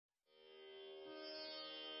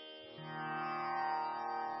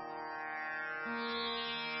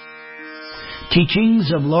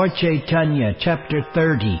Teachings of Lord Chaitanya, Chapter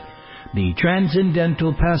 30, The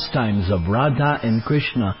Transcendental Pastimes of Radha and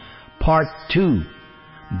Krishna, Part 2.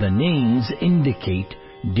 The names indicate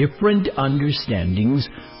different understandings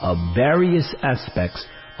of various aspects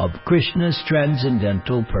of Krishna's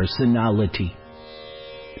transcendental personality.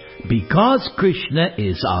 Because Krishna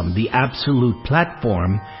is on the absolute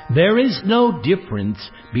platform, there is no difference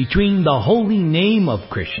between the holy name of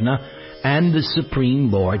Krishna and the Supreme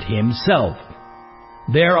Lord Himself.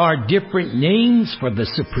 There are different names for the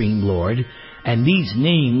Supreme Lord, and these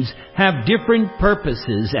names have different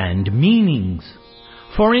purposes and meanings.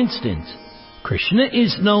 For instance, Krishna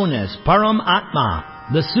is known as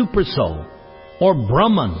Paramatma, the Super Soul, or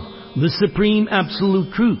Brahman, the Supreme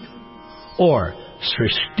Absolute Truth, or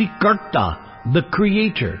Srishtikarta, the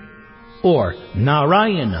Creator, or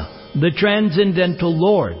Narayana, the Transcendental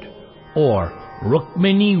Lord, or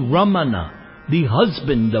Rukmini Ramana, the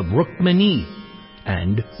husband of Rukmini,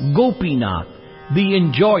 and Gopinath, the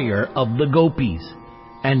enjoyer of the gopis,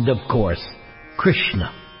 and of course,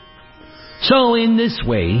 Krishna. So in this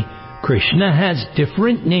way, Krishna has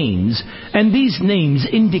different names, and these names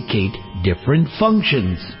indicate different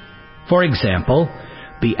functions. For example,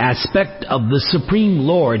 the aspect of the Supreme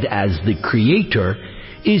Lord as the Creator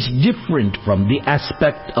is different from the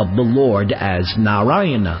aspect of the Lord as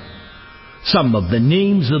Narayana. Some of the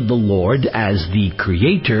names of the Lord as the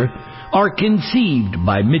Creator are conceived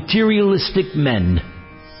by materialistic men.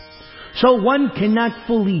 So one cannot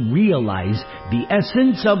fully realize the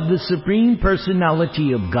essence of the Supreme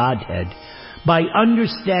Personality of Godhead by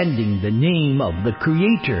understanding the name of the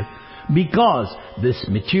Creator, because this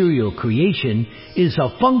material creation is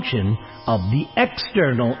a function of the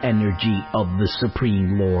external energy of the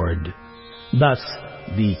Supreme Lord. Thus,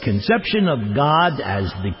 the conception of God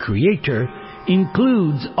as the Creator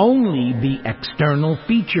includes only the external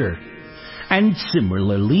feature. And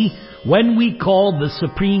similarly, when we call the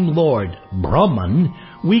Supreme Lord Brahman,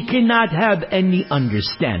 we cannot have any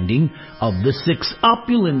understanding of the six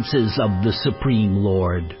opulences of the Supreme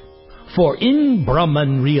Lord. For in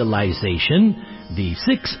Brahman realization, the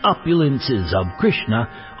six opulences of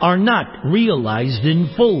Krishna are not realized in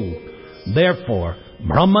full. Therefore,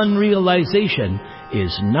 Brahman realization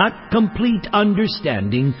is not complete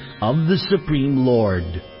understanding of the Supreme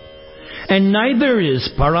Lord. And neither is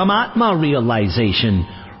Paramatma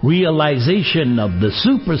realization of the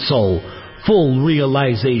Super Soul, full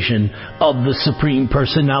realization of the Supreme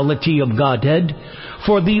Personality of Godhead,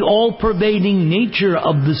 for the all-pervading nature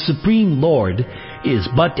of the Supreme Lord is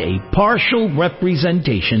but a partial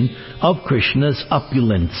representation of Krishna's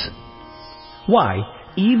opulence. Why,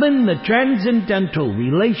 even the transcendental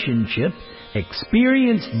relationship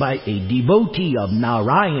experienced by a devotee of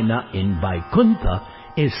Narayana in Vaikuntha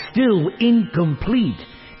is still incomplete,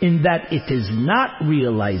 in that it is not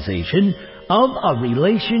realization of a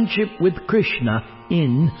relationship with Krishna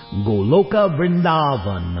in Goloka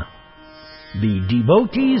Vrindavan. The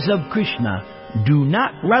devotees of Krishna do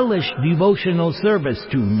not relish devotional service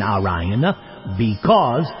to Narayana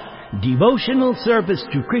because devotional service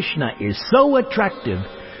to Krishna is so attractive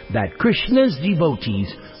that Krishna's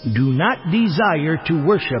devotees do not desire to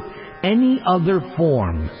worship any other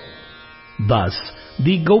form. Thus,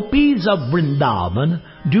 the gopis of Vrindavan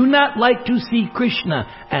do not like to see Krishna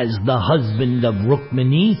as the husband of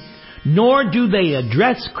Rukmini, nor do they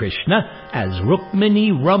address Krishna as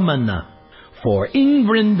Rukmini Ramana. For in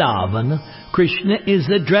Vrindavan, Krishna is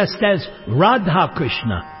addressed as Radha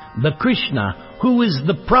Krishna, the Krishna who is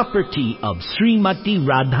the property of Srimati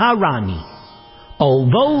Radharani.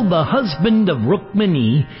 Although the husband of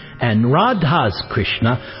Rukmini and Radha's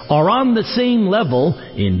Krishna are on the same level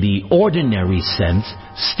in the ordinary sense,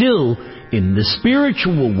 still, in the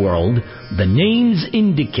spiritual world, the names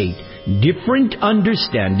indicate different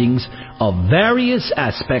understandings of various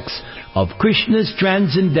aspects of Krishna's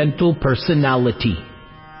transcendental personality.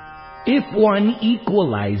 If one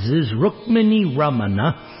equalizes Rukmini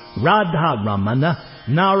Ramana, Radha Ramana,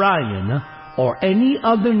 Narayana, or any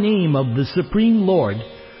other name of the Supreme Lord,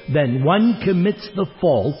 then one commits the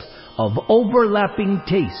fault of overlapping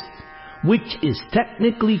tastes, which is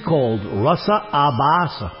technically called rasa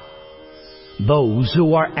abhasa. Those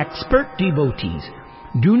who are expert devotees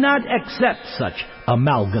do not accept such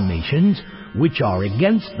amalgamations, which are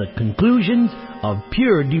against the conclusions of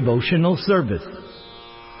pure devotional service.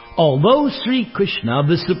 Although Sri Krishna,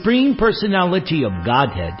 the Supreme Personality of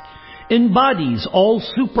Godhead, embodies all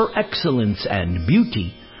super excellence and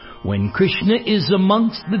beauty, when Krishna is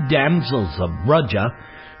amongst the damsels of Braja,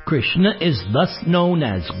 Krishna is thus known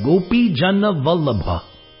as Gopi Jana Vallabha.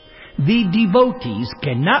 The devotees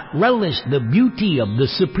cannot relish the beauty of the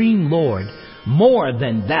Supreme Lord more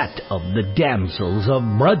than that of the damsels of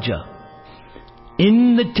Braja.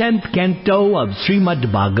 In the 10th canto of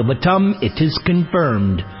Srimad Bhagavatam, it is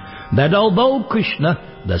confirmed that although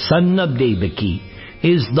Krishna, the son of Devaki,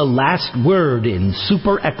 is the last word in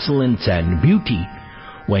super excellence and beauty,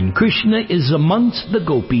 when Krishna is amongst the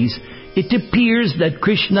gopis, it appears that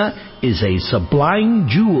Krishna is a sublime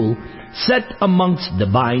jewel set amongst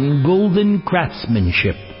divine golden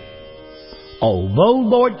craftsmanship. Although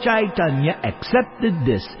Lord Chaitanya accepted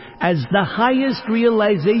this as the highest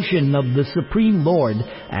realization of the Supreme Lord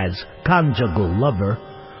as conjugal lover,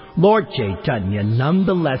 Lord Chaitanya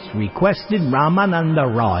nonetheless requested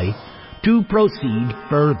Ramananda Roy to proceed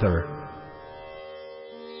further.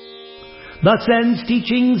 Thus ends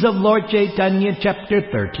teachings of Lord Chaitanya, chapter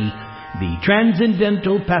 30, the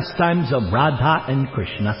Transcendental Pastimes of Radha and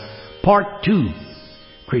Krishna, part 2.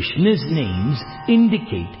 Krishna's names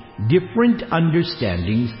indicate different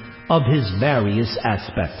understandings of his various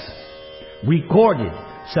aspects. Recorded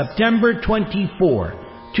September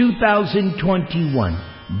 24,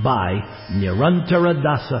 2021 by Nirantara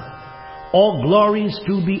Dasa. All glories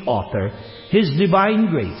to the author, His Divine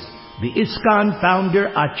Grace, the ISKCON founder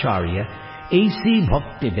Acharya, A.C.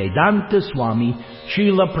 Bhaktivedanta Swami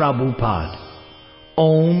Srila Prabhupada.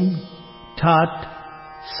 Om Tat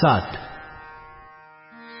Sat.